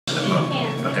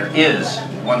smooth. But there is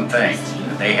one thing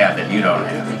that they have that you don't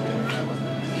have.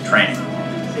 Training.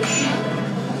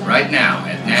 Right now,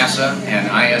 at NASA and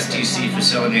ISTC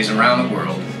facilities around the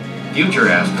world, future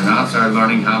astronauts are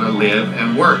learning how to live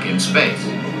and work in space.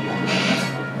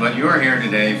 But you're here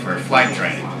today for flight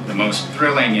training, the most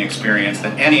thrilling experience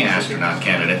that any astronaut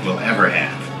candidate will ever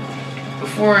have.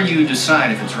 Before you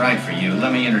decide if it's right for you,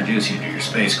 let me introduce you to your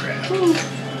spacecraft.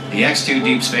 The X-2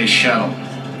 Deep Space Shuttle.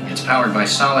 It's powered by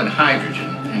solid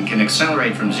hydrogen and can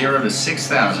accelerate from 0 to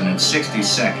 6,000 in 60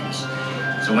 seconds.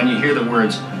 So when you hear the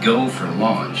words, "go for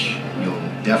launch," you'll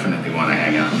definitely want to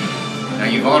hang on. Now,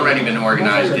 you've already been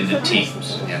organized into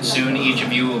teams, and soon each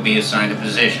of you will be assigned a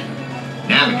position: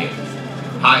 navigator,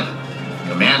 pilot,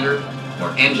 commander,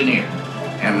 or engineer.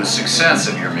 And the success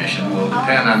of your mission will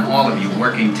depend on all of you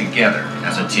working together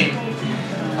as a team.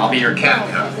 I'll be your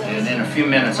captain, and in a few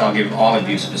minutes I'll give all of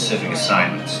you specific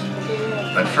assignments.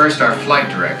 But first, our flight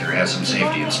director has some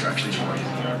safety instructions for you.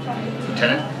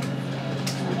 Lieutenant?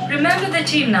 Remember the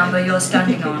team number you're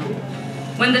standing on.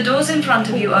 When the doors in front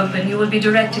of you open, you will be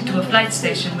directed to a flight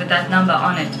station with that number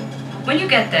on it. When you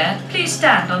get there, please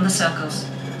stand on the circles.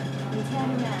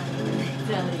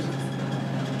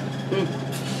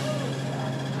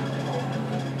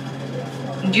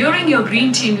 During your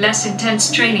Green Team Less Intense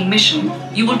training mission,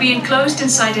 you will be enclosed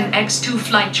inside an X-2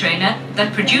 flight trainer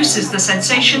that produces the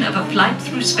sensation of a flight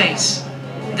through space.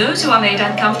 Those who are made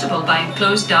uncomfortable by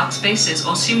enclosed dark spaces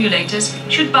or simulators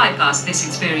should bypass this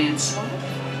experience.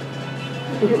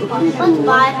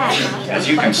 As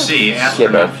you can see,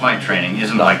 astronaut flight training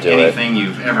isn't like anything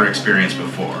you've ever experienced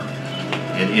before.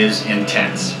 It is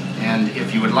intense, and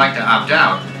if you would like to opt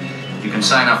out, you can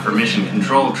sign up for mission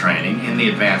control training in the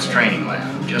Advanced Training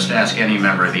Lab. Just ask any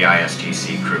member of the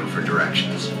ISTC crew for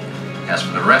directions. As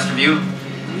for the rest of you,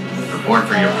 report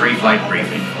for your pre-flight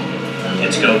briefing.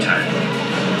 It's go time.